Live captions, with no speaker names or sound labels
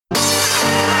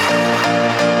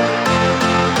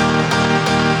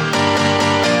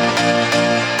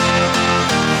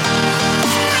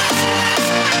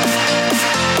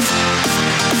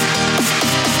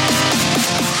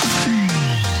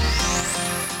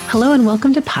Hello and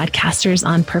welcome to Podcasters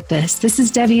on Purpose. This is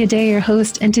Debbie Aday, your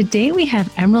host, and today we have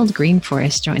Emerald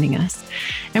Greenforest joining us.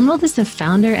 Emerald is the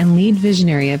founder and lead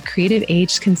visionary of Creative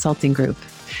Age Consulting Group,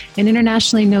 an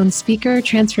internationally known speaker,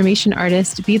 transformation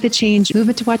artist, Be the Change, Move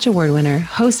It to Watch award winner,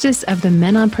 hostess of the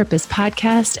Men on Purpose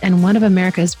podcast, and one of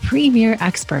America's premier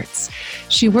experts.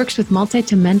 She works with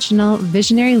multidimensional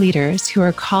visionary leaders who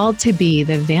are called to be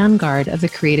the vanguard of the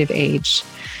creative age.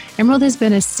 Emerald has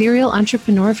been a serial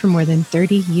entrepreneur for more than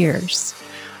 30 years,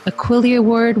 a Quilly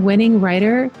Award-winning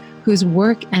writer whose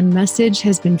work and message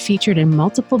has been featured in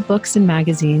multiple books and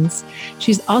magazines.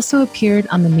 She's also appeared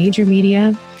on the major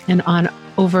media and on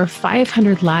over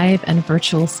 500 live and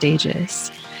virtual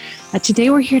stages. Today,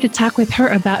 we're here to talk with her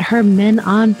about her Men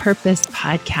on Purpose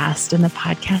podcast and the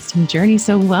podcasting journey.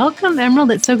 So welcome,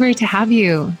 Emerald. It's so great to have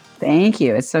you. Thank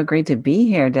you. It's so great to be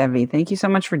here, Debbie. Thank you so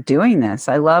much for doing this.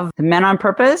 I love the Men on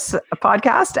Purpose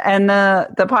podcast and the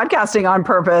podcasting on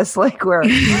purpose. Like we're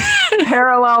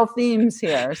parallel themes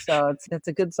here. So it's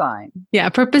a good sign. Yeah,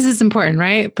 purpose is important,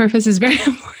 right? Purpose is very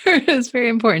important. It's very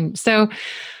important. So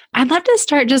I'd love to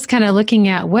start just kind of looking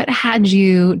at what had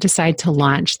you decide to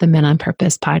launch the Men on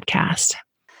Purpose podcast?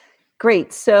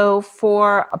 Great. So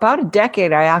for about a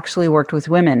decade, I actually worked with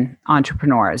women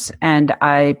entrepreneurs, and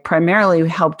I primarily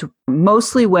helped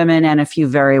mostly women and a few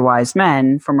very wise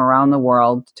men from around the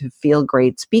world to feel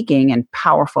great speaking and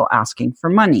powerful asking for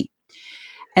money.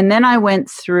 And then I went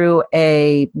through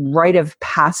a rite of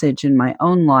passage in my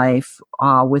own life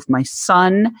with my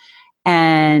son.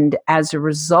 And as a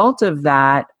result of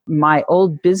that, my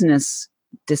old business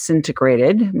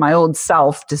disintegrated, my old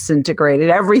self disintegrated,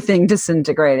 everything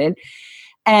disintegrated.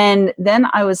 And then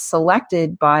I was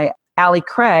selected by Ali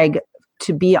Craig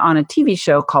to be on a TV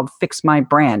show called Fix My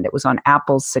Brand. It was on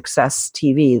Apple's Success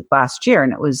TV last year,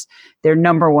 and it was their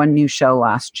number one new show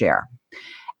last year.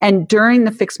 And during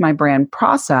the Fix My Brand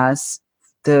process,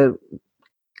 the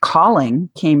calling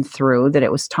came through that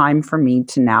it was time for me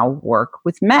to now work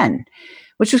with men,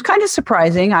 which was kind of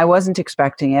surprising. I wasn't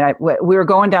expecting it. We were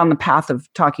going down the path of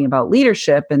talking about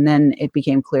leadership, and then it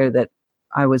became clear that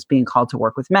I was being called to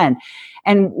work with men.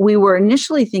 And we were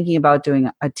initially thinking about doing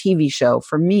a TV show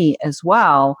for me as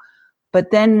well.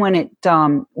 But then when it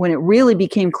really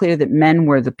became clear that men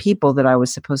were the people that I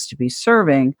was supposed to be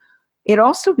serving, it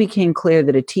also became clear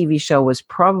that a TV show was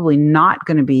probably not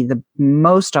going to be the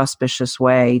most auspicious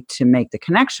way to make the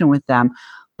connection with them,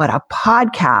 but a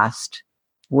podcast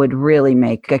would really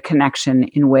make a connection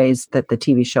in ways that the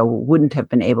TV show wouldn't have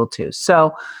been able to.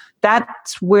 So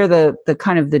that's where the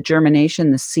kind of the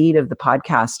germination, the seed of the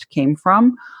podcast came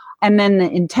from. And then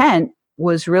the intent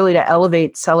was really to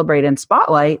elevate, celebrate, and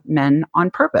spotlight men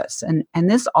on purpose. And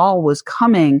this all was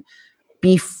coming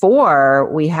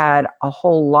before we had a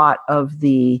whole lot of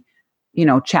the,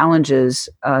 challenges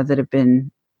that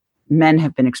men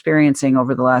have been experiencing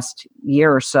over the last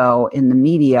year or so in the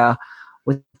media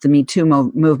with the Me Too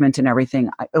movement and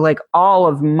everything. Like all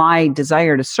of my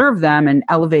desire to serve them and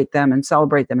elevate them and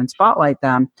celebrate them and spotlight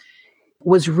them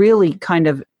was really kind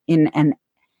of in an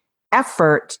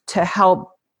effort to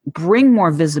help bring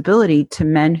more visibility to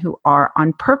men who are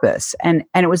on purpose. And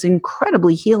it was an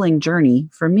incredibly healing journey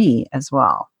for me as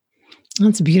well.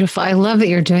 That's beautiful. I love that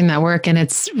you're doing that work. And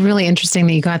it's really interesting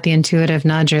that you got the intuitive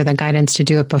nudge or the guidance to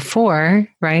do it before,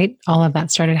 right? All of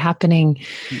that started happening.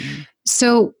 Mm-hmm.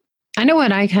 So I know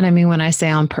what I kind of mean when I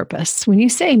say on purpose. When you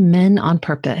say men on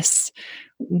purpose,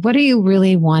 what are you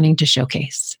really wanting to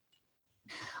showcase?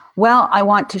 Well, I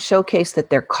want to showcase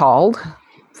that they're called,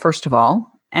 first of all,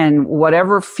 and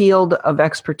whatever field of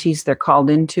expertise they're called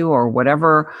into or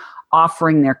whatever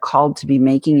offering they're called to be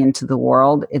making into the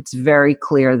world, it's very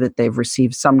clear that they've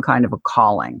received some kind of a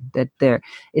calling, that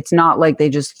it's not like they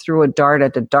just threw a dart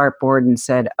at the dartboard and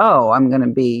said, oh, I'm going to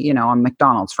be, a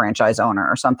McDonald's franchise owner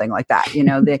or something like that.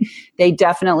 They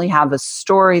definitely have a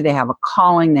story, they have a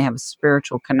calling, they have a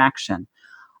spiritual connection.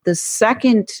 The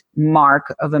second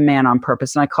mark of a man on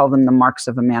purpose, and I call them the marks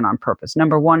of a man on purpose.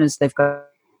 Number one is they've got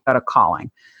a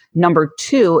calling. Number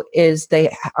two is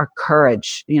they are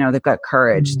courage. They've got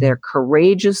courage. Mm-hmm. They're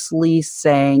courageously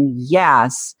saying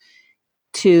yes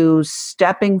to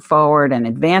stepping forward and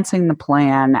advancing the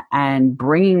plan and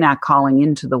bringing that calling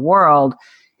into the world,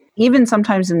 even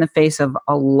sometimes in the face of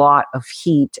a lot of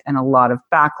heat and a lot of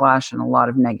backlash and a lot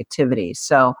of negativity.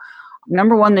 So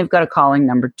number one, they've got a calling.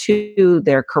 Number two,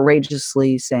 they're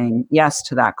courageously saying yes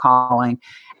to that calling.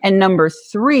 And number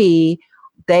three,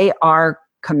 they are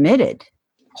committed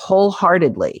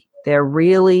wholeheartedly. They're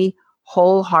really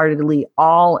wholeheartedly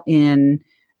all in.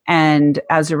 And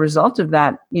as a result of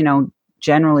that,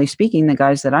 generally speaking, the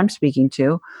guys that I'm speaking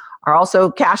to are also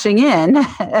cashing in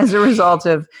as a result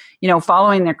of,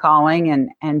 following their calling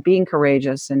and being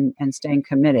courageous and staying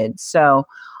committed. So,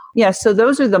 yeah, so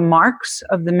those are the marks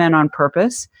of the men on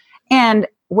purpose. And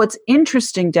what's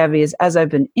interesting, Debbie, is as I've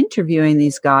been interviewing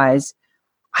these guys,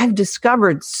 I've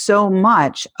discovered so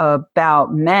much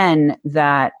about men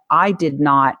that I did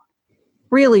not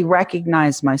really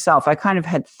recognize myself. I kind of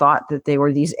had thought that they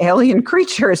were these alien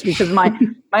creatures because my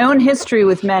own history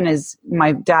with men is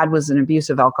my dad was an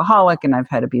abusive alcoholic, and I've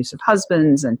had abusive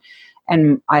husbands, and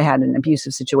I had an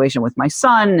abusive situation with my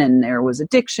son, and there was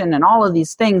addiction and all of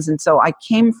these things. And so I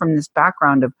came from this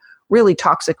background of really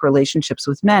toxic relationships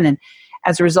with men. And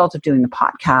as a result of doing the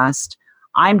podcast,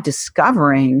 I'm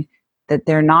discovering that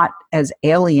they're not as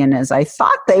alien as I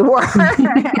thought they were.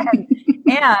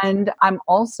 And I'm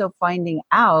also finding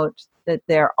out that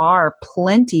there are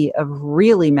plenty of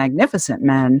really magnificent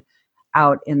men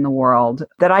out in the world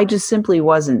that I just simply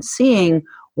wasn't seeing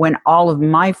when all of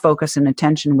my focus and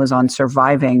attention was on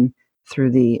surviving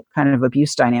through the kind of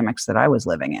abuse dynamics that I was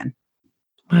living in.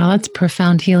 Wow, that's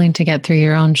profound healing to get through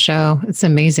your own show. It's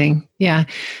amazing. Yeah.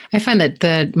 I find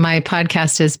that my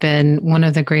podcast has been one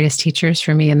of the greatest teachers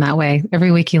for me in that way.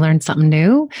 Every week you learn something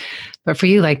new, but for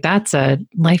you, that's a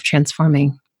life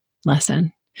transforming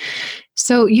lesson.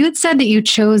 So you had said that you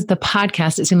chose the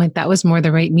podcast. It seemed like that was more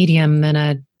the right medium than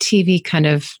a TV kind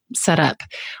of setup.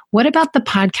 What about the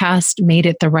podcast made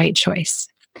it the right choice?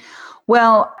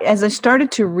 Well, as I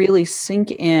started to really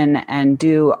sink in and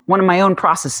do one of my own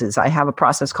processes, I have a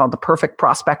process called the Perfect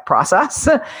Prospect Process.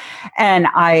 And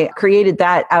I created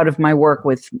that out of my work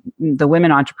with the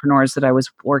women entrepreneurs that I was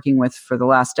working with for the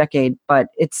last decade, but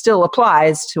it still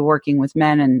applies to working with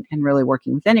men and really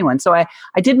working with anyone. So I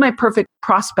did my Perfect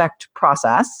Prospect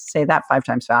Process, say that 5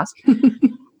 times fast.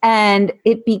 And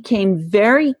it became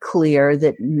very clear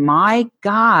that my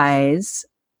guys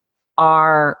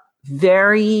are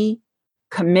very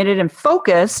committed and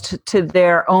focused to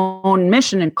their own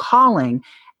mission and calling.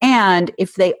 And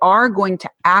if they are going to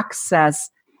access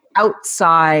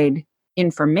outside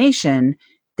information,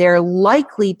 they're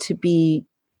likely to be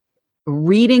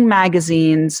reading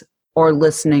magazines or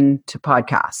listening to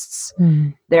podcasts.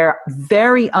 They're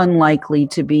very unlikely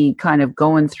to be kind of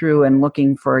going through and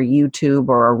looking for a YouTube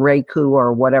or a Roku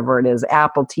or whatever it is,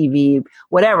 Apple TV,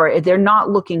 whatever. They're not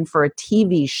looking for a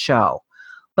TV show.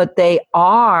 But they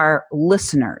are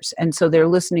listeners. And so they're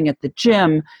listening at the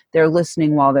gym, they're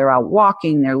listening while they're out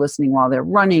walking, they're listening while they're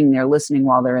running, they're listening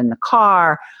while they're in the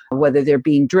car, whether they're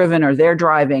being driven or they're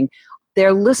driving.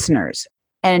 They're listeners.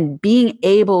 And being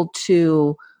able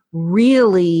to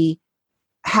really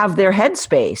have their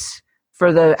headspace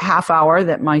for the half hour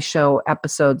that my show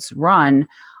episodes run,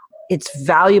 it's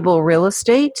valuable real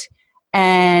estate.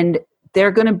 And they're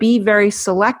going to be very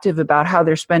selective about how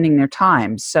they're spending their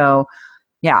time. So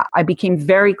yeah, I became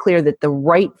very clear that the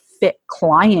right fit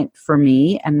client for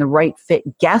me and the right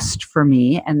fit guest for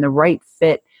me and the right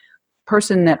fit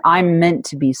person that I'm meant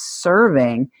to be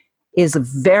serving is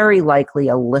very likely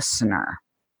a listener.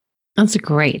 That's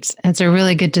great. It's a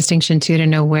really good distinction too, to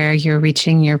know where you're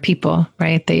reaching your people,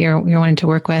 right? That you're wanting to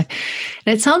work with.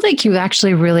 And it sounds like you've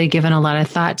actually really given a lot of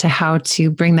thought to how to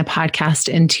bring the podcast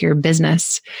into your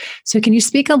business. So can you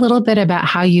speak a little bit about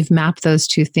how you've mapped those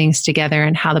two things together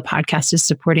and how the podcast is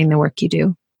supporting the work you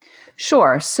do?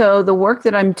 Sure. So the work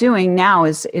that I'm doing now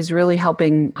is really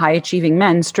helping high achieving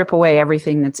men strip away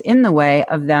everything that's in the way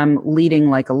of them leading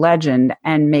like a legend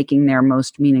and making their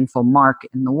most meaningful mark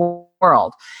in the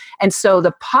world. And so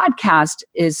the podcast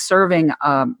is serving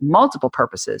multiple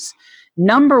purposes.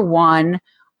 Number one,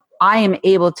 I am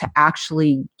able to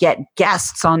actually get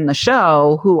guests on the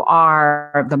show who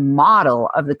are the model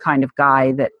of the kind of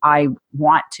guy that I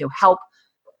want to help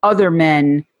other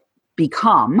men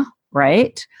become.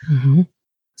 Right? Mm-hmm.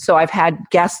 So I've had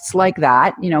guests like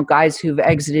that, guys who've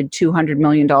exited $200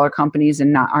 million companies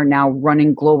and are now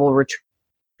running global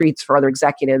retreats for other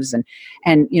executives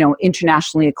and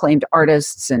internationally acclaimed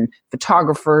artists and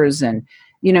photographers. And,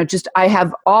 I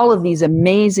have all of these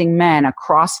amazing men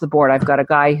across the board. I've got a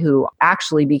guy who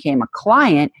actually became a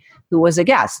client who was a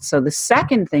guest. So the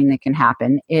second thing that can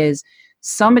happen is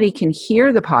somebody can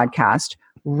hear the podcast,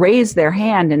 raise their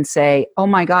hand and say, oh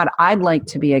my God, I'd like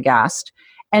to be a guest.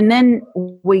 And then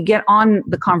we get on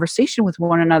the conversation with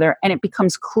one another and it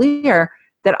becomes clear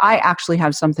that I actually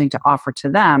have something to offer to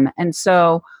them. And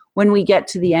so when we get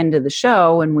to the end of the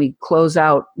show and we close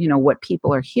out, what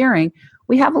people are hearing,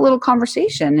 we have a little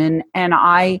conversation and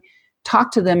I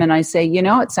talk to them and I say,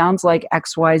 it sounds like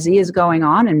XYZ is going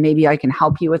on and maybe I can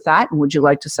help you with that. And would you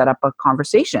like to set up a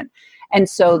conversation? And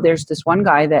so there's this one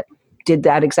guy that did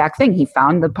that exact thing. He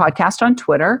found the podcast on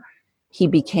Twitter. He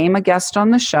became a guest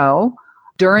on the show.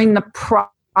 During the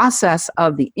process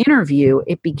of the interview,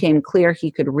 it became clear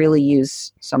he could really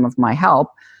use some of my help,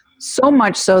 so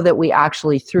much so that we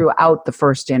actually threw out the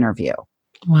first interview.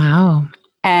 Wow.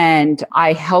 And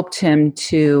I helped him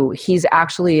he's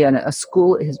actually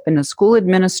he's been a school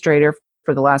administrator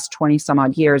for the last 20 some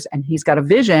odd years, and he's got a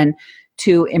vision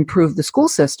to improve the school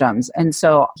systems. And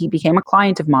so he became a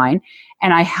client of mine,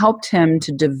 and I helped him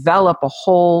to develop a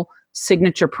whole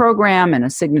signature program and a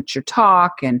signature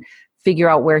talk and figure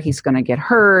out where he's going to get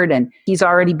heard. And he's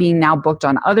already being now booked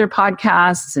on other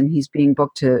podcasts, and he's being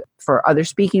booked for other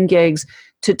speaking gigs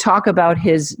to talk about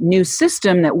his new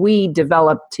system that we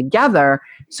developed together.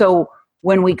 So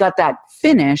when we got that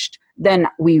finished, then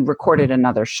we recorded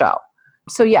another show.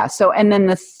 And then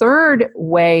the third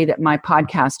way that my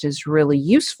podcast is really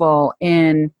useful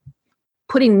in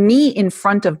putting me in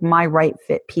front of my right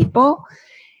fit people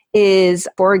is,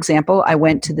 for example, I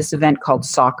went to this event called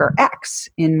Soccer X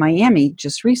in Miami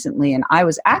just recently, and I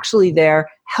was actually there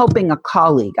helping a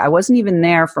colleague. I wasn't even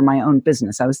there for my own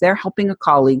business. I was there helping a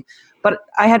colleague, but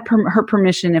I had her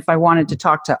permission if I wanted to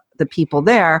talk to the people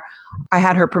there. I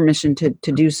had her permission to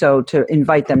do so, to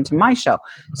invite them to my show.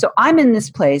 So I'm in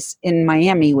this place in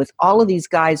Miami with all of these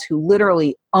guys who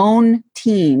literally own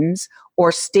teams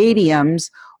or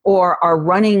stadiums or are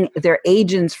running their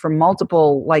agents for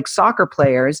multiple soccer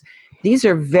players. These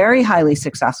are very highly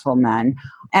successful men.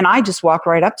 And I just walk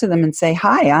right up to them and say,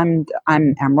 hi,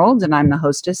 I'm Emerald, and I'm the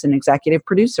hostess and executive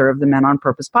producer of the Men on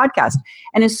Purpose podcast.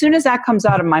 And as soon as that comes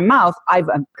out of my mouth, I've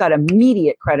got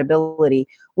immediate credibility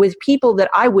with people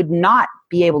that I would not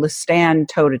be able to stand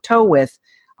toe to toe with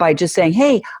by just saying,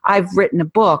 hey, I've written a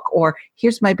book, or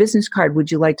here's my business card. Would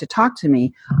you like to talk to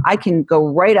me? I can go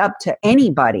right up to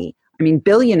anybody,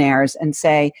 billionaires, and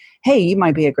say, hey, you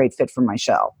might be a great fit for my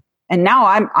show. And now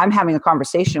I'm having a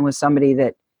conversation with somebody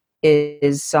that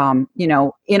is,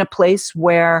 in a place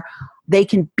where they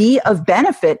can be of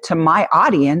benefit to my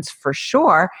audience for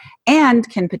sure, and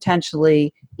can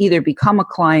potentially either become a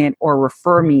client or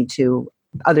refer me to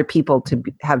other people to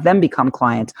have them become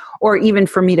clients, or even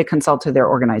for me to consult to their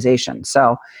organization.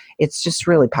 So it's just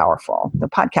really powerful. The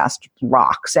podcast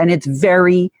rocks, and it's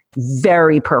very,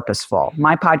 very purposeful.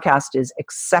 My podcast is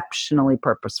exceptionally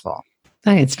purposeful.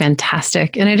 I think it's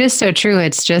fantastic. And it is so true.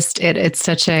 It's just, it's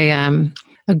such a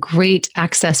great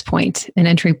access point, an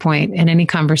entry point in any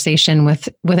conversation with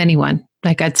anyone.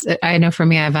 I know for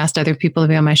me, I've asked other people to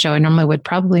be on my show I normally would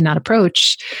probably not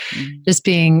approach, just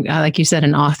being, like you said,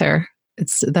 an author.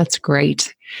 That's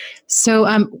great.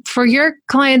 So for your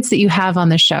clients that you have on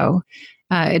the show,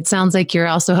 it sounds like you're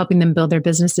also helping them build their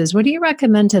businesses. What do you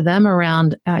recommend to them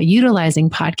around utilizing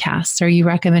podcasts? Are you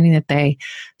recommending that they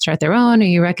start their own? Are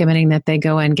you recommending that they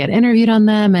go and get interviewed on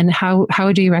them? And how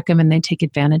do you recommend they take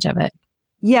advantage of it?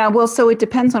 Yeah, well, so it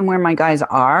depends on where my guys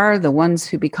are. The ones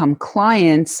who become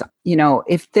clients,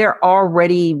 if they're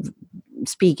already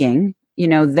speaking,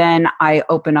 then I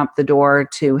open up the door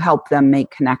to help them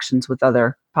make connections with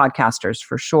other podcasters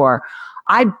for sure.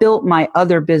 I built my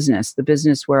other business, the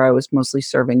business where I was mostly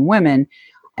serving women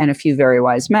and a few very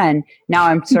wise men. Now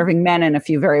I'm serving men and a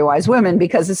few very wise women,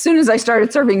 because as soon as I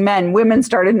started serving men, women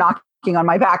started knocking on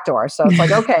my back door. So it's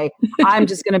like, okay, I'm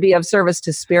just going to be of service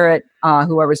to spirit,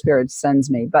 whoever spirit sends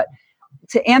me. But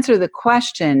to answer the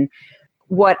question,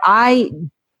 what I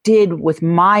did with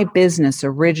my business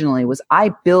originally was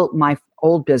I built my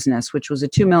old business, which was a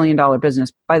 $2 million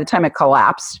business by the time it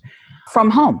collapsed, from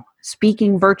home,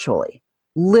 speaking virtually,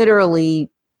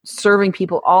 literally serving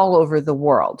people all over the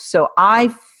world. So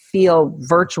I feel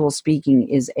virtual speaking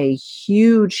is a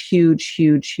huge, huge,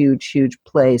 huge, huge, huge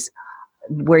place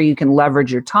where you can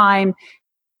leverage your time.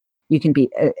 You can be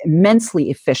immensely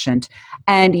efficient,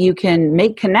 and you can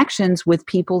make connections with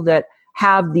people that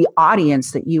have the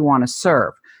audience that you want to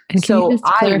serve. And can you just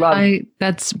clarify,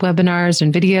 that's webinars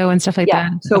and video and stuff like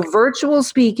that? So okay. Virtual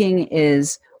speaking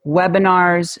is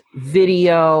webinars,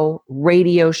 video,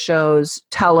 radio shows,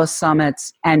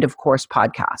 telesummits, and of course,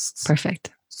 podcasts.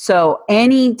 Perfect. So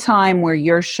any time where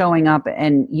you're showing up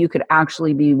and you could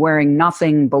actually be wearing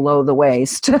nothing below the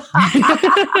waist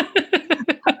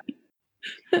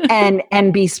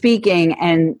and be speaking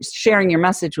and sharing your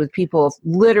message with people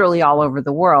literally all over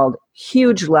the world,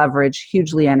 huge leverage,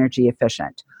 hugely energy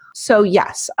efficient. So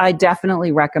yes, I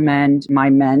definitely recommend my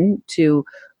men to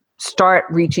start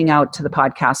reaching out to the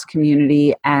podcast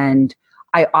community, and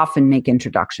I often make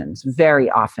introductions, very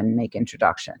often make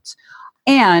introductions.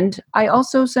 And I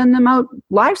also send them out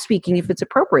live speaking if it's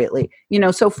appropriately.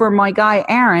 So for my guy,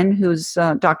 Aaron, who's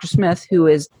Dr. Smith, who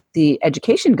is the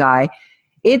education guy,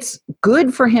 it's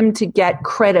good for him to get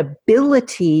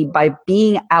credibility by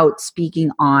being out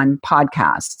speaking on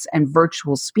podcasts and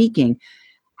virtual speaking.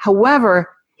 However,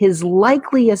 his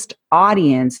likeliest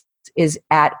audience is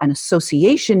at an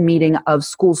association meeting of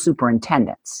school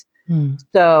superintendents.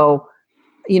 So,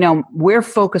 we're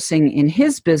focusing in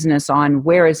his business on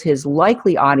where is his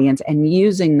likely audience and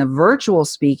using the virtual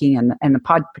speaking and the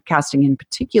podcasting in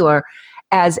particular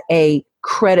as a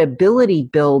credibility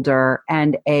builder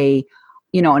and an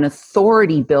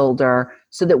authority builder,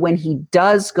 so that when he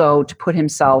does go to put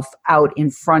himself out in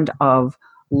front of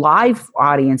live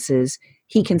audiences,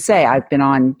 he can say, I've been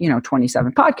on,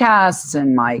 27 podcasts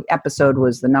and my episode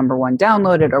was the number one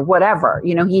downloaded or whatever.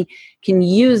 He can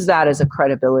use that as a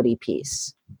credibility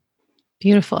piece.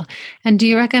 Beautiful. And do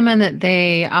you recommend that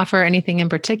they offer anything in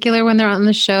particular when they're on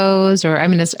the shows? Or,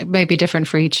 it might be different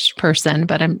for each person,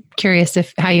 but I'm curious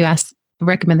how you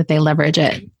recommend that they leverage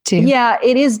it too. Yeah,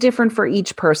 it is different for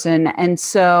each person. And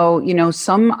so,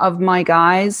 some of my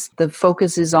guys, the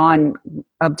focus is on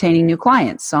obtaining new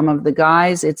clients. Some of the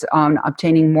guys, it's on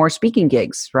obtaining more speaking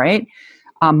gigs, right?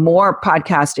 More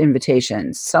podcast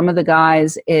invitations. Some of the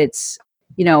guys, it's,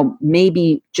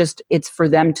 maybe just it's for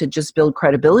them to just build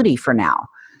credibility for now.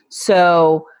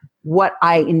 So what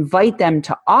I invite them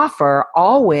to offer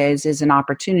always is an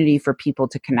opportunity for people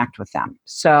to connect with them.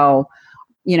 So,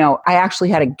 I actually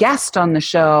had a guest on the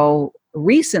show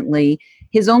recently.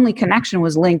 His only connection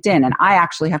was LinkedIn. And I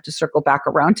actually have to circle back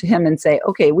around to him and say,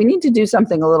 okay, we need to do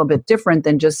something a little bit different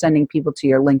than just sending people to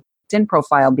your LinkedIn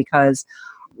profile, because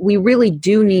we really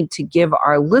do need to give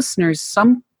our listeners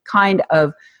some kind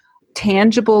of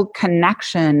tangible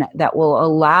connection that will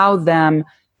allow them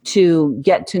to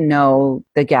get to know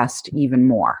the guest even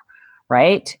more,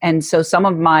 right? And so some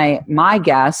of my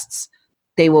guests,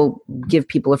 they will give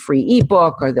people a free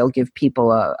ebook, or they'll give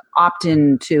people a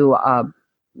opt-in to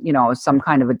some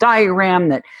kind of a diagram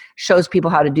that shows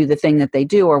people how to do the thing that they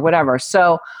do or whatever.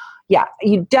 So yeah,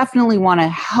 you definitely want to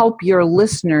help your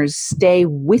listeners stay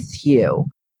with you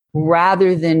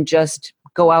rather than just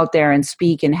go out there and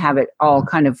speak and have it all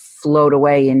kind of float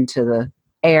away into the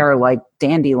air like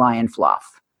dandelion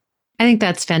fluff. I think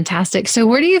that's fantastic. So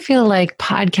where do you feel like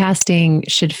podcasting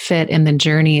should fit in the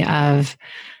journey of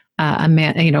a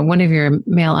man, one of your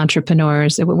male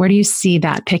entrepreneurs? Where do you see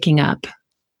that picking up?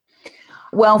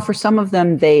 Well, for some of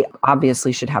them, they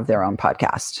obviously should have their own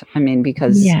podcast.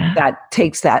 Because that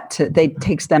takes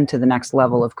them to the next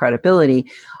level of credibility.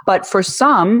 But for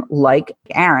some, like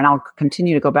Aaron, I'll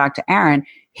continue to go back to Aaron,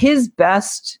 his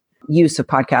best use of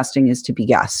podcasting is to be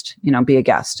a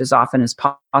guest as often as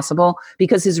possible,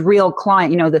 because his real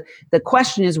client, the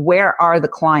question is, where are the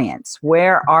clients?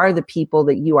 Where are the people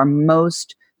that you are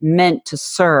most meant to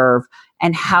serve?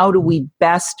 And how do we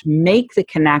best make the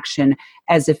connection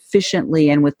as efficiently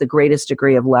and with the greatest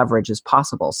degree of leverage as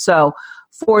possible? So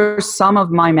for some of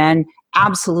my men,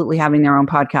 absolutely having their own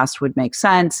podcast would make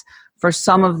sense. For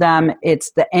some of them,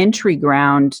 it's the entry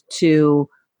ground to,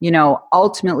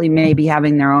 ultimately maybe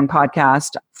having their own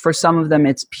podcast. For some of them,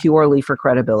 it's purely for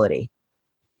credibility.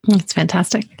 That's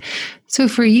fantastic. So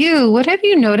for you, what have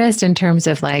you noticed in terms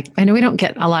of I know we don't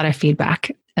get a lot of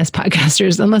feedback as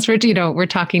podcasters, unless we're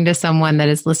talking to someone that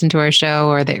has listened to our show,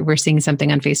 or that we're seeing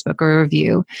something on Facebook or a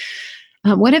review.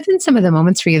 What have been some of the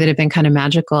moments for you that have been kind of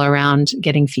magical around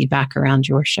getting feedback around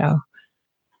your show?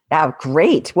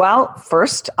 Great. Well,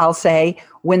 first I'll say,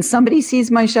 when somebody sees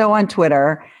my show on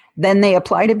Twitter, then they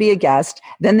apply to be a guest,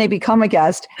 then they become a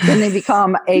guest, then they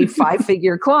become a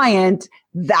 5-figure client.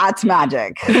 That's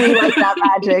magic. We like that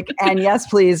magic. And yes,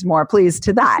 please, more please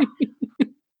to that.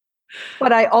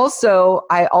 But I also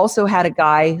had a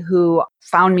guy who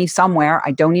found me somewhere,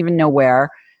 I don't even know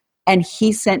where, and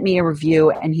he sent me a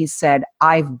review and he said,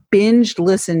 I've binged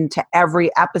listened to every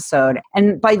episode.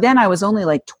 And by then I was only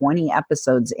like 20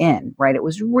 episodes in, right? It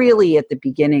was really at the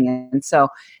beginning. And so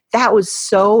that was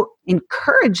so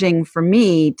encouraging for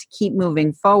me to keep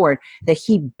moving forward, that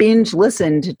he binge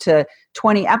listened to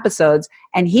 20 episodes.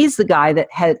 And he's the guy that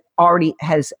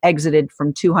has exited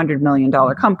from $200 million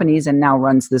companies and now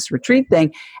runs this retreat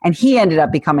thing. And he ended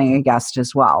up becoming a guest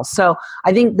as well. So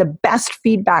I think the best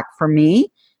feedback for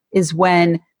me is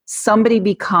when somebody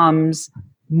becomes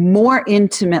more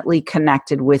intimately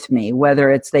connected with me,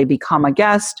 whether it's they become a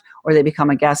guest, or they become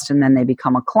a guest and then they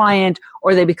become a client,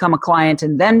 or they become a client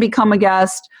and then become a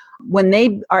guest. When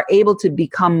they are able to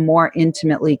become more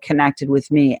intimately connected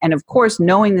with me, and of course,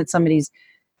 knowing that somebody's,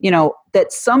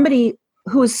 that somebody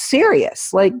who is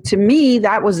serious, like to me,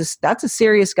 that's a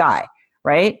serious guy,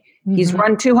 right? Mm-hmm. He's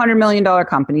run $200 million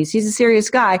companies. He's a serious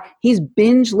guy. He's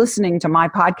binge listening to my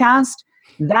podcast.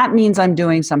 That means I'm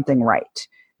doing something right.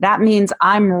 That means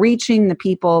I'm reaching the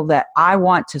people that I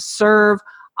want to serve.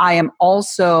 I am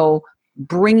also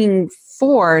bringing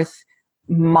forth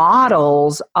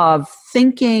models of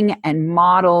thinking and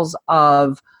models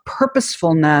of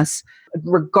purposefulness,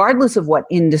 regardless of what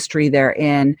industry they're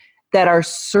in, that are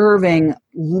serving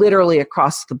literally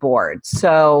across the board.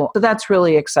 So that's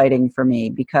really exciting for me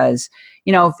because,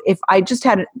 if I just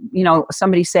had,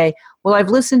 somebody say, well, I've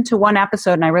listened to one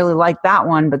episode and I really liked that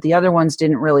one, but the other ones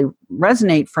didn't really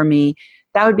resonate for me,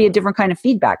 that would be a different kind of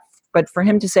feedback. But for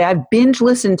him to say, I've binge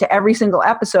listened to every single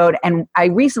episode, and I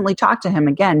recently talked to him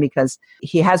again because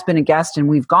he has been a guest and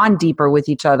we've gone deeper with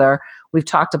each other. We've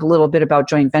talked a little bit about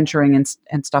joint venturing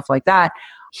and stuff like that.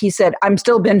 He said, I'm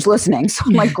still binge listening. So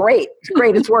I'm like, great,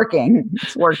 it's working.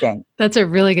 It's working. That's a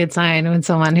really good sign when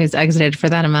someone who's exited for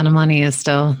that amount of money is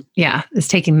still, is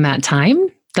taking that time.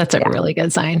 That's a really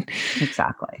good sign.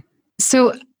 Exactly.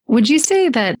 So would you say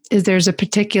that there's a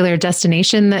particular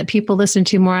destination that people listen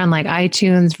to more on, like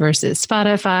iTunes versus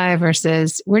Spotify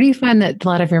versus, where do you find that a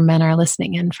lot of your men are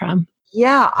listening in from?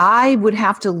 Yeah, I would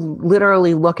have to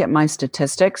literally look at my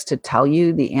statistics to tell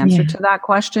you the answer to that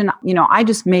question. I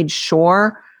just made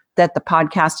sure that the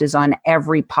podcast is on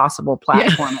every possible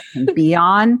platform it can be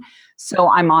on. So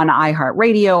I'm on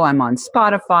iHeartRadio, I'm on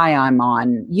Spotify, I'm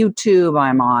on YouTube,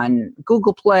 I'm on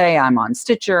Google Play, I'm on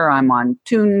Stitcher, I'm on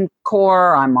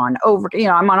TuneCore, I'm on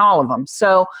I'm on all of them.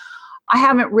 So I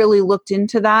haven't really looked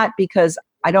into that because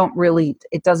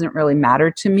it doesn't really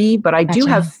matter to me, but I do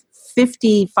have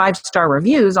 50 5-star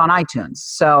reviews on iTunes.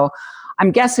 So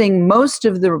I'm guessing most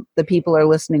of the people are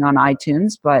listening on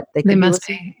iTunes, but they could be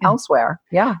listening elsewhere.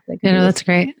 Yeah. That's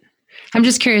great. I'm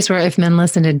just curious if men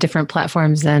listen to different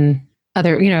platforms than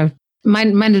other,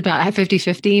 mine is about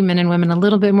 50-50, men and women, a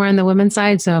little bit more on the women's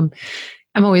side. So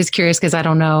I'm always curious because I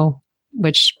don't know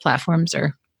which platforms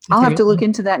are. I'll have to look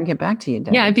into that and get back to you,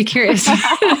 Debbie. Yeah, I'd be curious.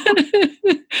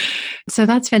 So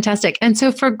that's fantastic. And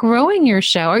so for growing your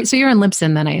show, so you're on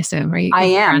Libsyn then, I assume, right? I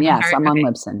am, yes. I'm on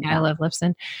Libsyn. Yeah, I love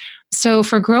Libsyn. So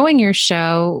for growing your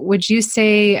show, would you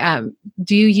say,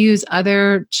 do you use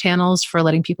other channels for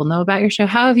letting people know about your show?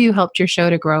 How have you helped your show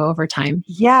to grow over time?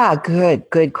 Yeah,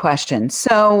 good question.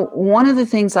 So one of the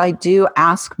things I do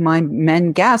ask my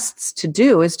men guests to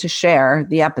do is to share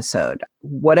the episode,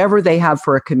 whatever they have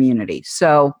for a community.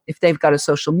 So if they've got a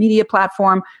social media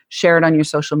platform, share it on your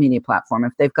social media platform.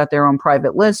 If they've got their own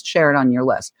private list, share it on your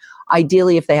list.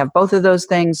 Ideally, if they have both of those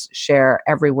things, share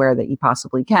everywhere that you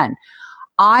possibly can.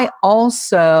 I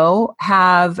also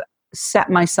have set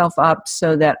myself up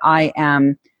so that I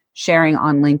am sharing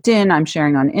on LinkedIn, I'm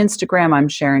sharing on Instagram, I'm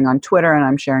sharing on Twitter, and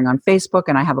I'm sharing on Facebook.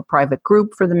 And I have a private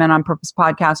group for the Men on Purpose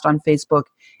podcast on Facebook,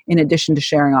 in addition to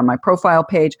sharing on my profile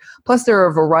page. Plus, there are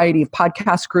a variety of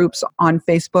podcast groups on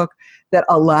Facebook that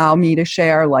allow me to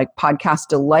share, like Podcast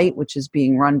Delight, which is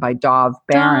being run by Dov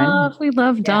Barron. Dov, we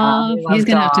love Dov. He's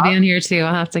going to have to be on here too.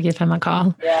 I'll have to give him a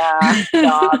call. Yeah,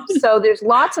 Dov. So there's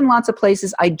lots and lots of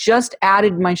places. I just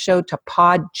added my show to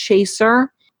Podchaser,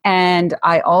 and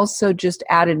I also just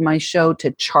added my show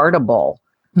to Chartable,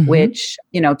 which,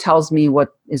 tells me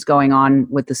what is going on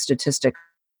with the statistics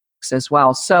as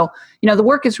well. So, the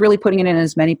work is really putting it in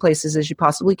as many places as you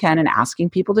possibly can and asking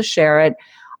people to share it.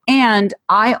 And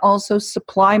I also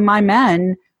supply my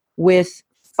men with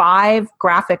 5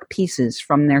 graphic pieces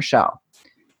from their show.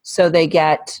 So they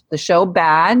get the show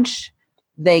badge,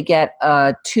 they get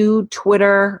 2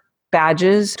 Twitter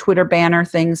badges, Twitter banner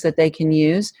things that they can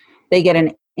use. They get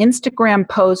an Instagram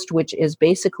post, which is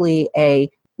basically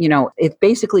it's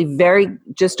basically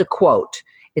just a quote.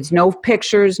 It's no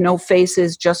pictures, no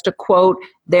faces, just a quote,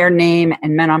 their name,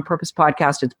 and Men on Purpose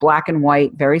podcast. It's black and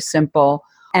white, very simple.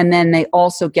 And then they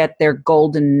also get their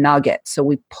golden nugget. So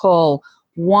we pull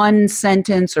one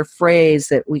sentence or phrase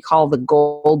that we call the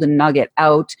golden nugget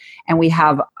out, and we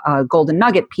have a golden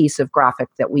nugget piece of graphic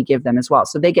that we give them as well.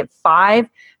 So they get 5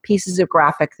 pieces of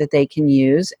graphic that they can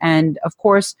use. And of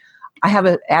course, I have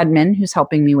an admin who's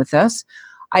helping me with this.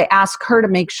 I ask her to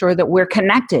make sure that we're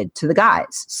connected to the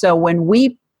guys. So when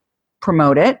we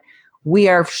promote it, we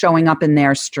are showing up in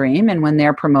their stream, and when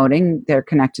they're promoting, they're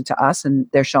connected to us and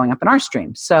they're showing up in our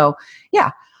stream. So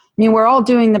yeah, we're all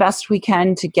doing the best we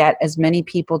can to get as many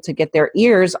people to get their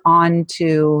ears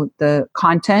onto the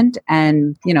content.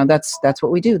 And, that's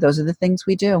what we do. Those are the things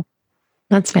we do.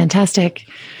 That's fantastic.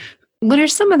 What are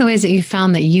some of the ways that you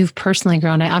found that you've personally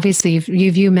grown? Obviously,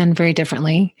 you view men very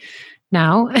differently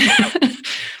now.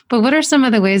 But what are some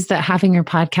of the ways that having your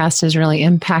podcast has really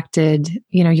impacted,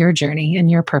 your journey and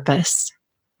your purpose?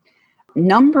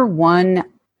 Number one,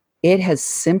 it has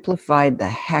simplified the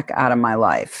heck out of my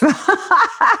life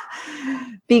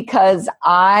because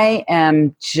I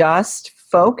am just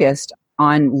focused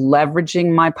on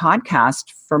leveraging my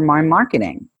podcast for my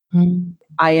marketing. Mm.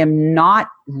 I am not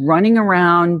running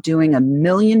around doing a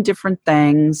million different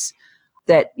things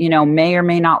that, may or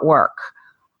may not work.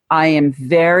 I am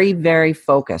very, very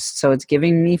focused. So it's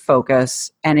giving me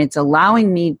focus, and it's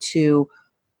allowing me to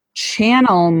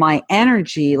channel my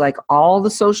energy. Like all the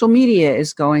social media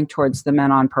is going towards the Men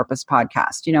on Purpose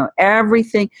podcast.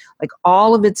 Everything, like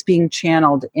all of it's being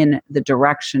channeled in the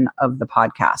direction of the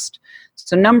podcast.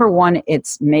 So number one,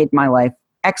 it's made my life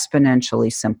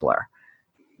exponentially simpler.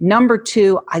 Number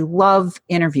two, I love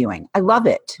interviewing. I love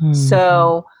it. Mm-hmm.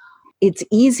 So it's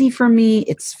easy for me.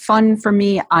 It's fun for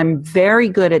me. I'm very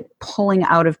good at pulling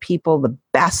out of people the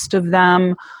best of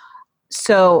them.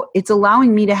 So it's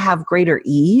allowing me to have greater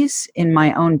ease in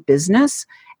my own business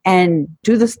and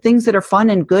do the things that are fun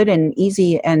and good and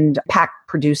easy and pack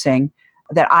producing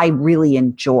that I really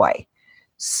enjoy.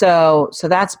 So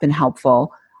that's been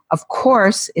helpful. Of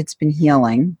course, it's been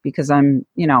healing because I'm,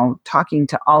 talking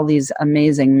to all these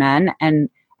amazing men and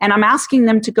I'm asking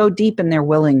them to go deep, and they're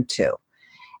willing to.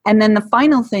 And then the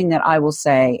final thing that I will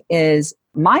say is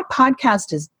my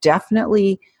podcast is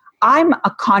definitely, I'm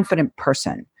a confident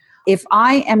person. If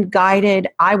I am guided,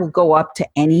 I will go up to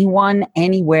anyone,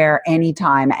 anywhere,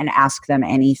 anytime, and ask them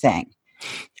anything.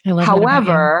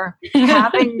 However,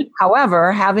 having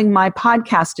my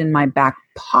podcast in my back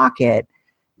pocket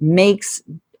makes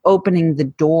opening the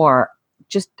door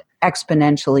just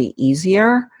exponentially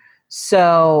easier.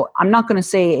 So I'm not going to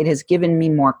say it has given me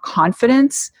more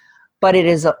confidence, but it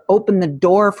has opened the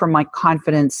door for my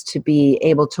confidence to be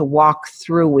able to walk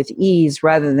through with ease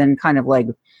rather than kind of like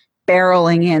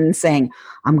barreling in saying,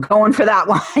 I'm going for that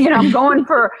one, I'm going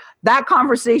for that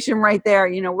conversation right there,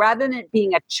 rather than it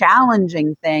being a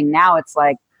challenging thing. Now it's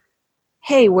like,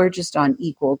 hey, we're just on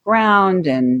equal ground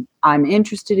and I'm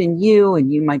interested in you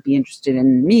and you might be interested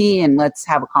in me, and let's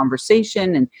have a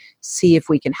conversation and see if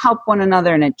we can help one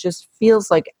another. And it just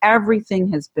feels like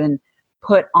everything has been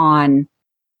put on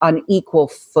an equal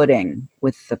footing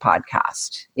with the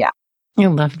podcast. Yeah. I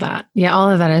love that. Yeah,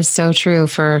 all of that is so true.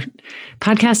 For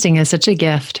podcasting is such a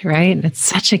gift, right? It's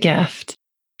such a gift.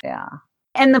 Yeah.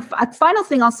 And the final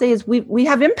thing I'll say is we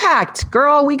have impact.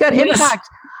 Girl, we got impact.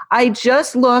 I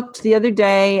just looked the other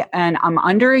day and I'm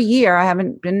under a year. I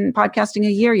haven't been podcasting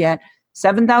a year yet.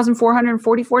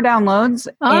 7,444 downloads.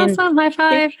 Awesome. High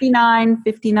five.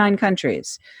 59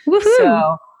 countries. Woohoo.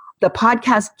 So the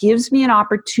podcast gives me an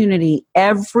opportunity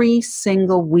every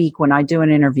single week when I do an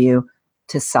interview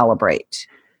to celebrate.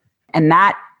 And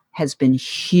that has been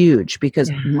huge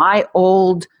because my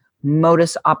old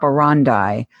modus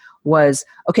operandi was,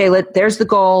 okay, there's the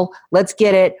goal. Let's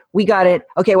get it. We got it.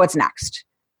 Okay, what's next?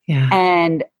 Yeah.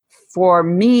 And for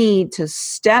me to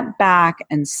step back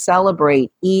and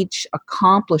celebrate each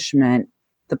accomplishment,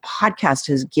 the podcast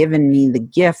has given me the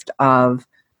gift of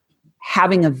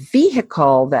having a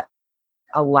vehicle that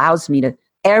allows me to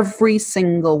every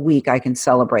single week I can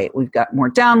celebrate. We've got more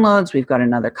downloads. We've got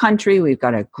another country. We've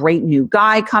got a great new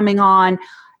guy coming on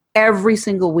every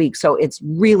single week. So it's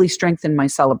really strengthened my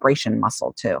celebration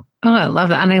muscle too. Oh, I love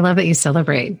that. And I love that you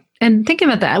celebrate. And think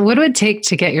about that. What would it take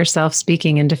to get yourself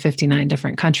speaking into 59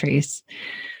 different countries?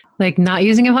 Like not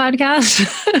using a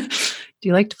podcast? Do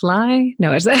you like to fly?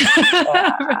 No, is that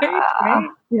right?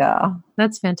 Yeah.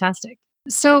 That's fantastic.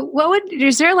 So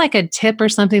is there like a tip or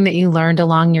something that you learned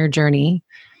along your journey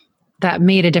that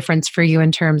made a difference for you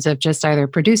in terms of just either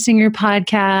producing your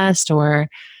podcast or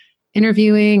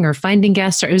interviewing or finding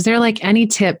guests? Or is there like any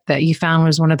tip that you found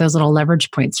was one of those little leverage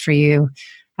points for you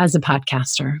as a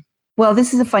podcaster? Well,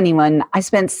 this is a funny one. I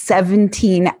spent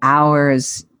 17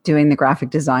 hours doing the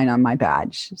graphic design on my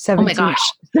badge. 17 oh my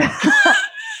gosh.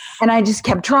 And I just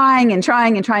kept trying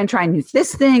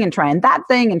this thing and trying that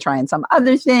thing and trying some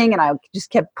other thing. And I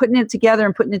just kept putting it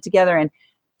together. And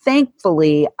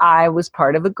thankfully, I was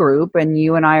part of a group, and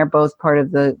you and I are both part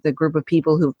of the group of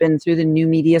people who've been through the New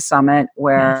Media Summit,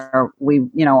 where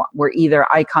we're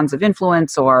either icons of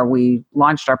influence, or we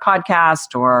launched our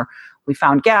podcast, or we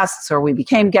found guests, or we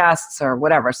became guests, or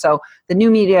whatever. So the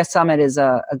New Media Summit is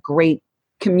a great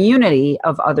community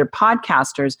of other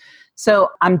podcasters. So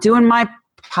I'm doing my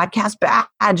podcast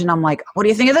badge and I'm like, what do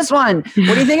you think of this one?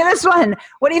 What do you think of this one?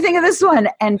 What do you think of this one?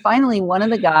 And finally, one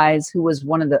of the guys who was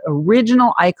one of the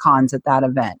original icons at that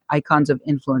event, icons of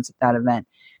influence at that event,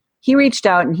 he reached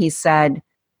out and he said,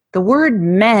 the word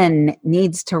men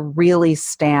needs to really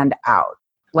stand out.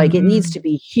 Like it needs to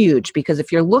be huge, because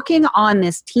if you're looking on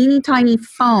this teeny tiny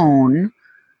phone,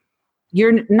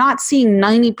 you're not seeing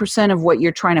 90% of what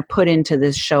you're trying to put into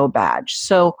this show badge.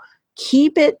 So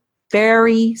keep it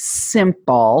very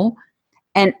simple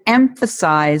and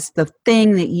emphasize the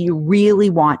thing that you really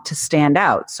want to stand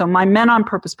out. So my Men on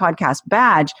Purpose podcast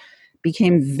badge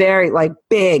became very like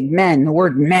big men. The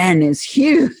word men is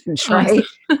huge, right?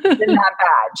 In that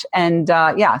badge. And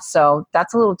so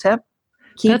that's a little tip.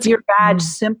 Keep your badge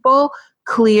simple,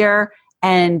 clear,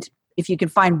 and if you can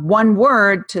find one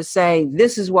word to say,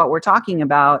 this is what we're talking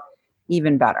about,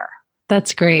 even better.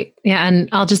 That's great. Yeah. And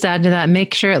I'll just add to that,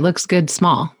 make sure it looks good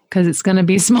small, because it's going to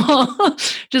be small.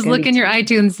 Just look in your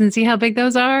iTunes and see how big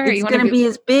those are. It's going to be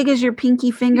as big as your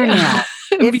pinky fingernail,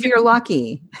 if you're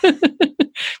lucky.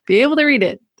 Be able to read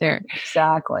it there.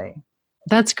 Exactly.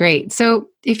 That's great. So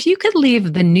if you could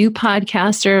leave the new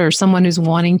podcaster or someone who's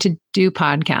wanting to do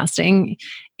podcasting,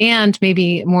 and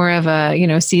maybe more of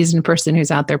a, seasoned person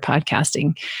who's out there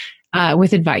podcasting,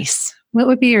 with advice, what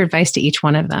would be your advice to each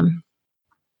one of them?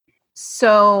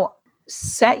 So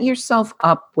set yourself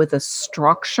up with a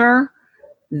structure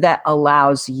that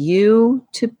allows you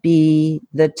to be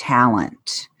the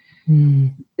talent.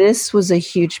 This was a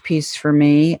huge piece for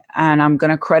me, and I'm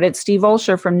going to credit Steve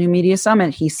Olsher from New Media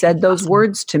Summit. He said those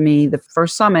words to me the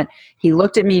first summit. He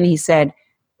looked at me and he said,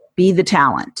 be the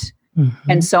talent.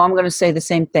 And so I'm going to say the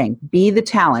same thing, be the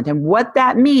talent. And what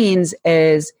that means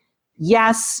is,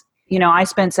 yes, I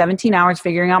spent 17 hours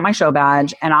figuring out my show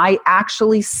badge, and I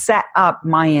actually set up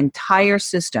my entire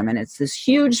system. And it's this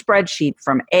huge spreadsheet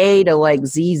from A to like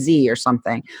ZZ or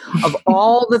something of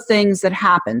all the things that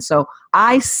happen. So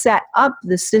I set up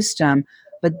the system,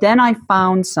 but then I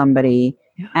found somebody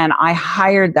and I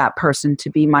hired that person to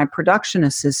be my production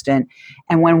assistant.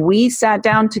 And when we sat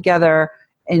down together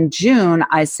in June,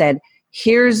 I said,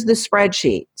 here's the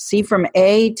spreadsheet. See, from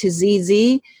A to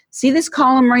ZZ. See this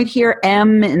column right here,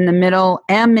 M in the middle?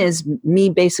 M is me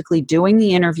basically doing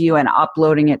the interview and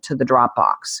uploading it to the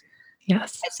Dropbox.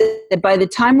 Yes. I said, by the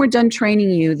time we're done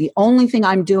training you, the only thing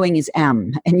I'm doing is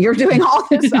M, and you're doing all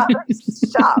this other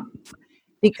stuff,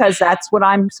 because that's what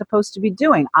I'm supposed to be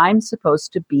doing. I'm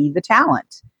supposed to be the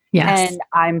talent. Yes. And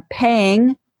I'm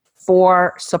paying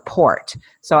for support.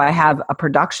 So I have a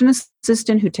production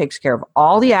assistant who takes care of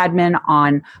all the admin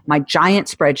on my giant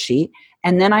spreadsheet.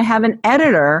 And then I have an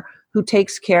editor who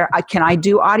takes care. Can I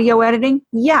do audio editing?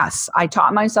 Yes. I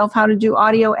taught myself how to do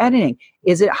audio editing.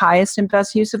 Is it highest and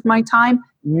best use of my time?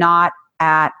 Not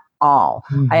at all.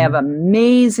 I have an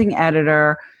amazing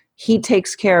editor. He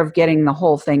takes care of getting the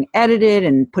whole thing edited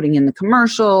and putting in the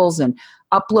commercials and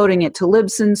uploading it to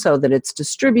Libsyn so that it's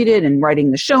distributed, and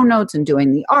writing the show notes and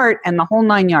doing the art and the whole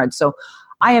 9 yards. So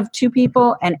I have 2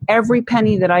 people, and every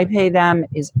penny that I pay them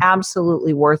is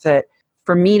absolutely worth it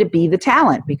for me to be the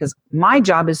talent, because my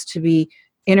job is to be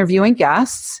interviewing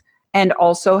guests and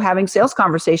also having sales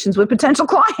conversations with potential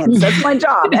clients. That's my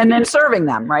job. And then serving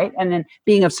them, right? And then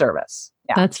being of service.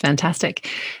 Yeah. That's fantastic.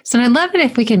 So I'd love it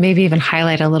if we can maybe even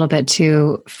highlight a little bit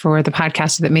too for the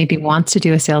podcaster that maybe wants to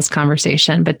do a sales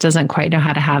conversation, but doesn't quite know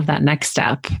how to have that next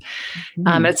step.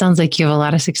 It sounds like you have a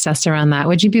lot of success around that.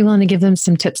 Would you be willing to give them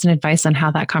some tips and advice on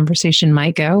how that conversation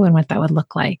might go and what that would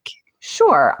look like?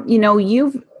 Sure.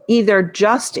 You've either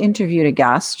just interviewed a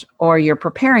guest or you're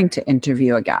preparing to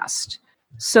interview a guest.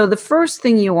 So the first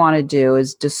thing you want to do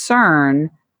is discern,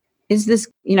 is this,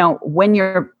 when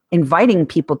you're inviting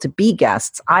people to be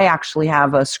guests, I actually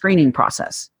have a screening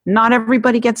process. Not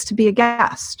everybody gets to be a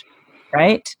guest,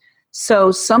 right?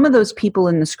 So some of those people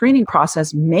in the screening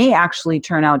process may actually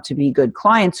turn out to be good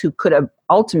clients who could have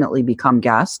ultimately become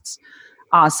guests.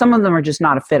 Some of them are just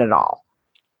not a fit at all.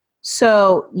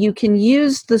 So you can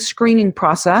use the screening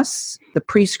process, the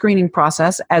pre-screening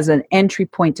process, as an entry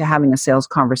point to having a sales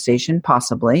conversation,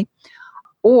 possibly.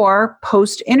 Or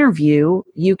post-interview,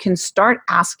 you can start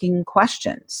asking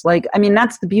questions.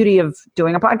 That's the beauty of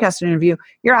doing a podcast interview.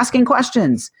 You're asking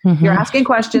questions. You're asking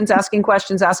questions, asking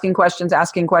questions, asking questions,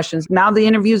 asking questions. Now the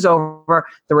interview's over.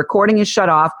 The recording is shut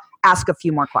off. Ask a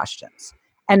few more questions.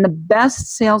 And the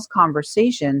best sales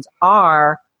conversations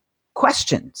are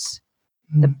questions.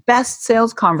 The best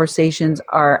sales conversations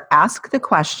are ask the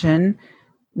question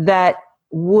that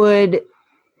would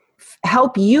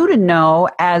help you to know,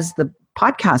 as the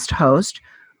podcast host,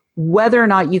 whether or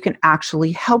not you can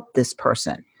actually help this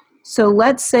person. So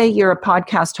let's say you're a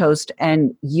podcast host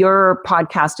and your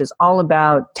podcast is all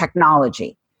about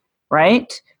technology,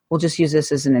 right? We'll just use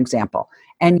this as an example.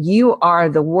 And you are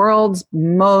the world's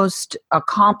most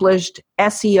accomplished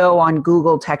SEO on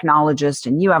Google technologist,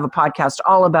 and you have a podcast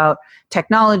all about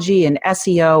technology and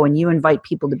SEO, and you invite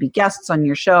people to be guests on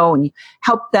your show, and you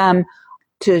help them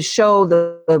to show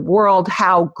the world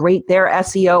how great their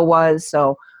SEO was.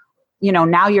 So,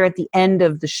 now you're at the end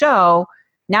of the show.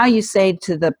 Now you say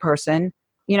to the person,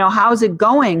 how's it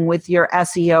going with your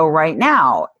SEO right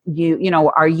now?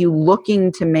 Are you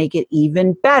looking to make it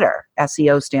even better?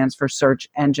 SEO stands for search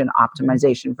engine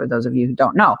optimization, for those of you who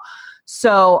don't know.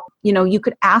 So, you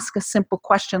could ask a simple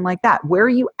question like that. Where are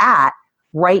you at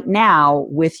right now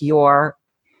with your,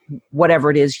 whatever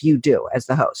it is you do as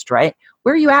the host, right?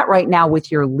 Where are you at right now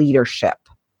with your leadership?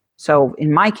 So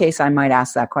in my case, I might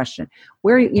ask that question.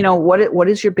 What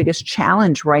is your biggest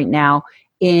challenge right now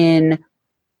in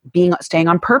staying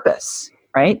on purpose,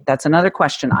 right? That's another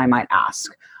question I might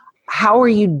ask. How are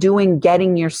you doing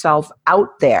getting yourself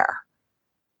out there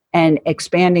and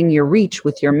expanding your reach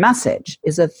with your message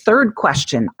is a third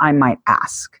question I might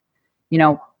ask,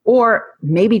 or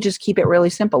maybe just keep it really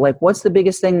simple. Like, what's the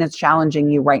biggest thing that's challenging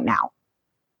you right now?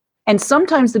 And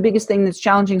sometimes the biggest thing that's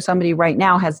challenging somebody right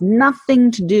now has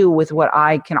nothing to do with what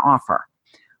I can offer,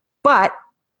 but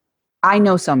I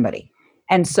know somebody.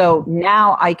 And so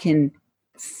now I can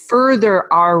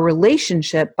further our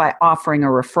relationship by offering a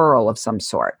referral of some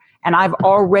sort. And I've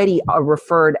already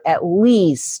referred at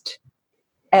least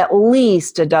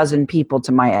a dozen people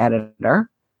to my editor.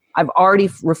 I've already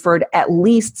referred at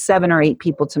least 7 or 8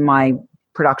 people to my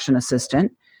production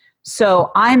assistant.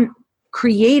 So I'm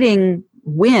creating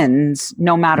wins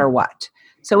no matter what.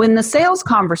 So in the sales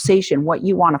conversation, what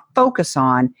you want to focus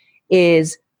on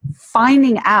is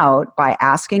finding out by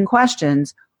asking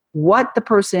questions what the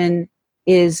person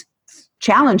is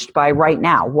challenged by right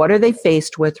now. What are they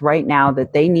faced with right now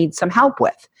that they need some help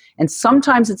with? And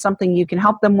sometimes it's something you can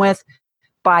help them with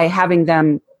by having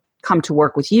them come to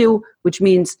work with you, which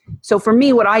means, so for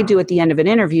me, what I do at the end of an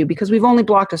interview, because we've only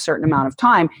blocked a certain amount of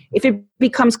time, if it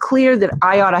becomes clear that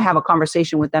I ought to have a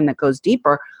conversation with them that goes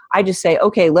deeper, I just say,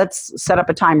 okay, let's set up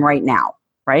a time right now,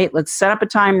 right? Let's set up a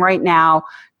time right now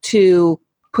to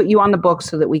put you on the book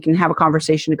so that we can have a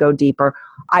conversation to go deeper.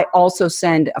 I also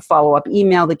send a follow-up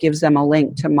email that gives them a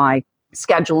link to my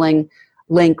scheduling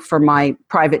link for my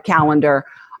private calendar.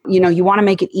 You want to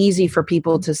make it easy for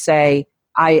people to say,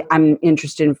 I'm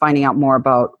interested in finding out more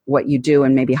about what you do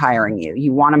and maybe hiring you.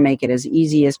 You want to make it as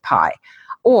easy as pie.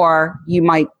 Or you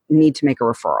might need to make a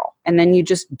referral. And then you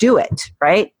just do it,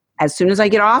 right? As soon as I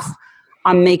get off,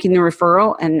 I'm making the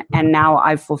referral and now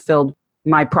I've fulfilled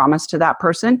my promise to that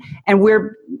person. And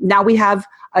we have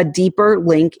a deeper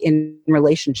link in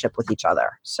relationship with each other.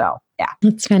 So, yeah.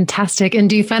 That's fantastic. And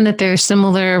do you find that there's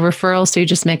similar referrals? So you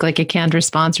just make like a canned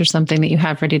response or something that you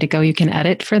have ready to go, you can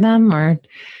edit for them, or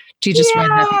do you just write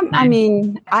it up? I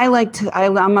mean,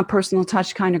 I'm a personal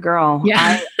touch kind of girl.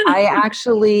 Yeah. I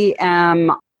actually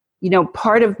am,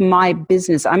 part of my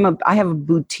business, I have a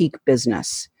boutique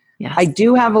business. Yes. I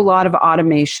do have a lot of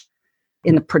automation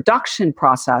in the production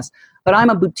process, but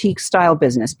I'm a boutique style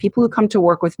business. People who come to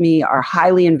work with me are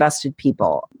highly invested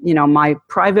people. My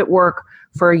private work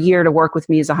for a year to work with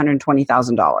me is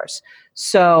 $120,000.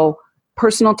 So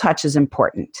personal touch is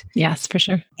important. Yes, for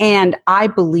sure. And I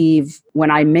believe when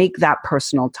I make that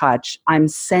personal touch, I'm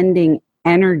sending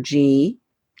energy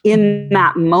in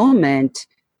that moment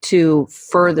to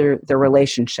further the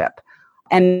relationship.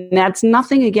 And that's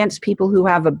nothing against people who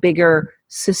have a bigger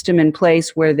system in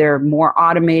place where they're more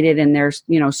automated and they're,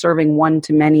 serving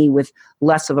one-to-many with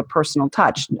less of a personal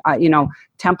touch.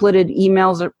 Templated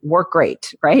emails work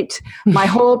great, right? My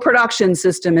whole production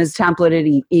system is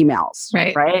templated emails,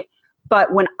 right?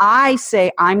 But when I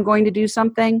say I'm going to do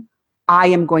something, I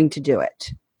am going to do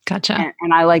it. Gotcha.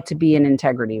 And I like to be in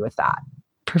integrity with that.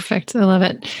 Perfect. I love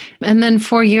it. And then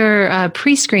for your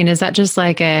pre-screen, is that just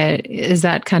is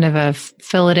that kind of a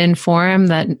fill it in form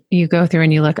that you go through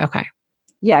and you look, okay.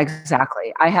 Yeah,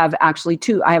 exactly. I have actually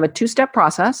I have a 2-step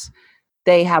process.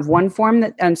 They have one form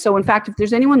and so in fact, if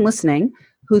there's anyone listening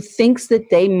who thinks that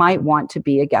they might want to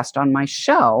be a guest on my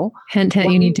show. Hint,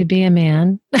 you need to be a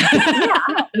man.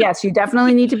 Yes, you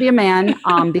definitely need to be a man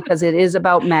because it is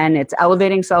about men. It's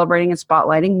elevating, celebrating, and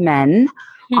spotlighting men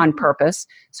on purpose.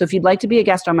 So if you'd like to be a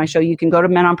guest on my show, you can go to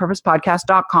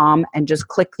menonpurposepodcast.com and just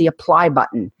click the apply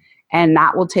button. And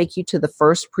that will take you to the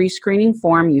first pre-screening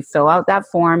form. You fill out that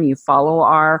form, you follow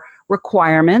our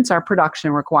requirements, our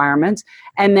production requirements,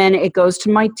 and then it goes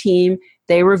to my team.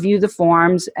 They review the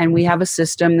forms, and we have a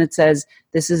system that says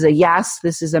this is a yes,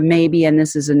 this is a maybe, and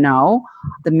this is a no.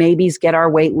 The maybes get our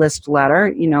wait list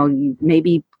letter.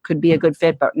 Maybe could be a good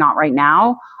fit, but not right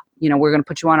now. We're going to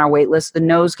put you on our wait list. The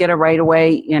no's get a right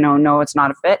away, no, it's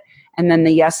not a fit. And then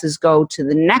the yeses go to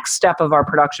the next step of our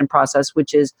production process,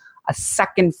 which is a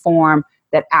second form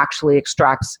that actually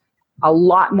extracts a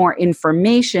lot more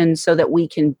information so that we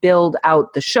can build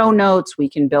out the show notes, we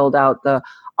can build out the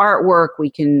artwork, we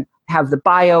can have the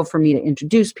bio for me to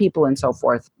introduce people and so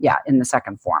forth. Yeah, in the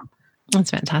second form.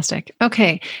 That's fantastic.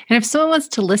 Okay. And if someone wants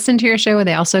to listen to your show, would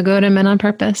they also go to Men on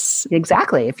Purpose?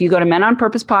 Exactly. If you go to Men on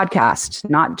Purpose podcast,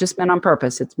 not just Men on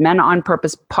Purpose, it's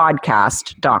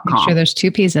menonpurposepodcast.com. Make sure there's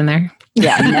 2 P's in there.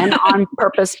 Yeah,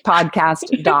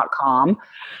 menonpurposepodcast.com.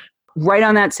 Right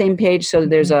on that same page. So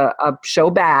there's a show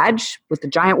badge with the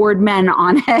giant word men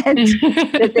on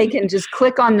it that they can just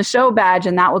click on the show badge,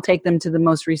 and that will take them to the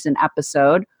most recent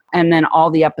episode. And then all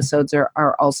the episodes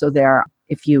are also there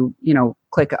if you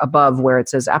click above where it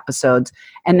says episodes.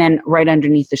 And then right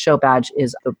underneath the show badge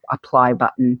is the apply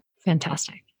button.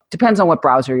 Fantastic. Depends on what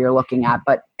browser you're looking at,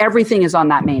 but everything is on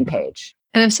that main page.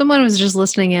 And if someone was just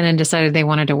listening in and decided they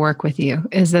wanted to work with you,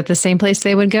 is that the same place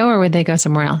they would go, or would they go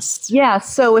somewhere else? Yeah.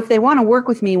 So if they want to work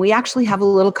with me, we actually have a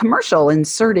little commercial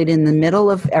inserted in the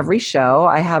middle of every show.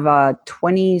 I have a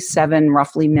 27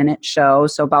 roughly minute show.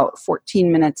 So about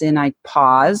 14 minutes in, I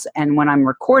pause. And when I'm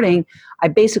recording, I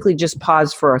basically just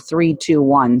pause for a 3, 2,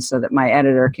 1 so that my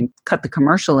editor can cut the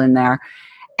commercial in there.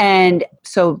 And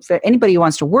so for anybody who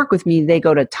wants to work with me, they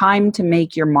go to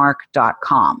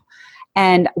timetomakeyourmark.com.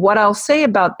 And what I'll say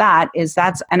about that is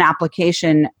that's an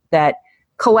application that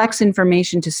collects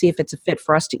information to see if it's a fit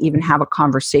for us to even have a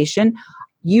conversation.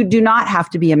 You do not have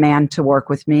to be a man to work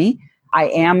with me. I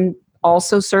am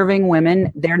also serving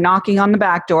women. They're knocking on the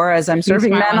back door as I'm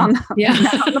serving men on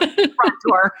the front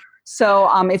door. So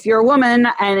if you're a woman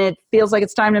and it feels like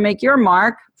it's time to make your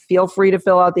mark, feel free to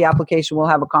fill out the application. We'll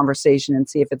have a conversation and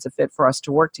see if it's a fit for us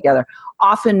to work together.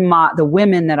 Often the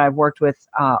women that I've worked with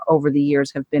over the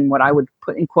years have been what I would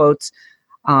put in quotes.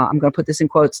 I'm going to put this in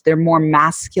quotes. They're more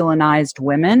masculinized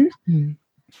women. Mm.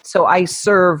 So I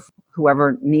serve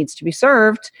whoever needs to be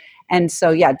served. And so,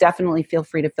 yeah, definitely feel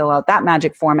free to fill out that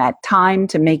magic form at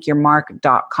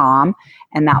timetomakeyourmark.com.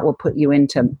 And that will put you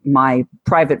into my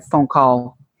private phone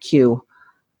call queue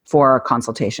for a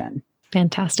consultation.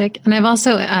 Fantastic. And I've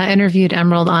also interviewed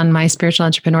Emerald on my Spiritual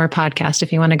Entrepreneur podcast.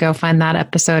 If you want to go find that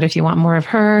episode, if you want more of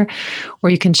her, or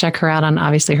you can check her out on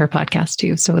obviously her podcast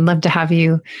too. So we'd love to have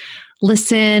you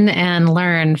listen and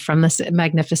learn from this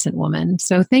magnificent woman.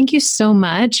 So thank you so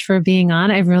much for being on.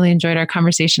 I've really enjoyed our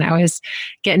conversation. I always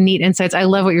get neat insights. I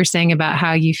love what you're saying about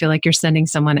how you feel like you're sending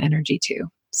someone energy too.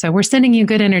 So we're sending you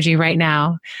good energy right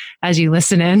now as you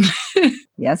listen in.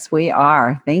 Yes, we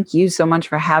are. Thank you so much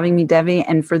for having me, Devi.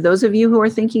 And for those of you who are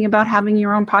thinking about having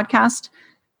your own podcast,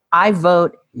 I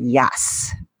vote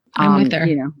yes. I'm with her.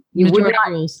 You would not,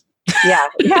 rules. Yeah,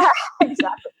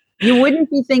 exactly. You wouldn't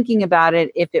be thinking about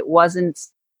it if it wasn't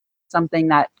something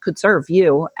that could serve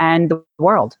you and the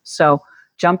world. So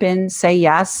jump in, say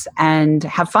yes, and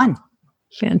have fun.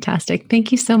 Fantastic.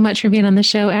 Thank you so much for being on the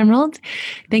show, Emerald.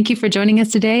 Thank you for joining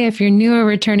us today. If you're new or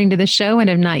returning to the show and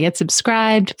have not yet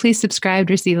subscribed, please subscribe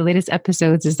to receive the latest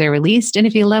episodes as they're released. And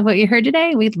if you love what you heard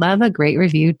today, we'd love a great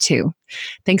review too.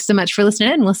 Thanks so much for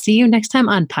listening, and we'll see you next time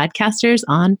on Podcasters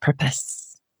on Purpose.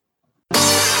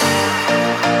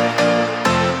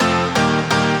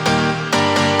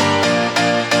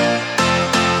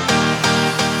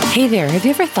 Hey there, have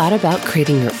you ever thought about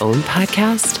creating your own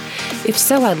podcast? If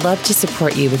so, I'd love to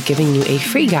support you with giving you a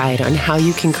free guide on how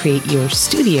you can create your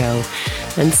studio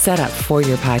and setup for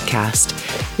your podcast.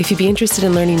 If you'd be interested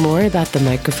in learning more about the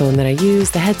microphone that I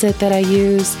use, the headset that I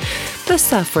use, the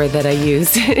software that I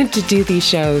use to do these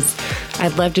shows,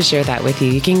 I'd love to share that with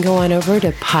you. You can go on over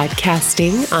to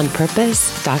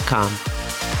podcastingonpurpose.com.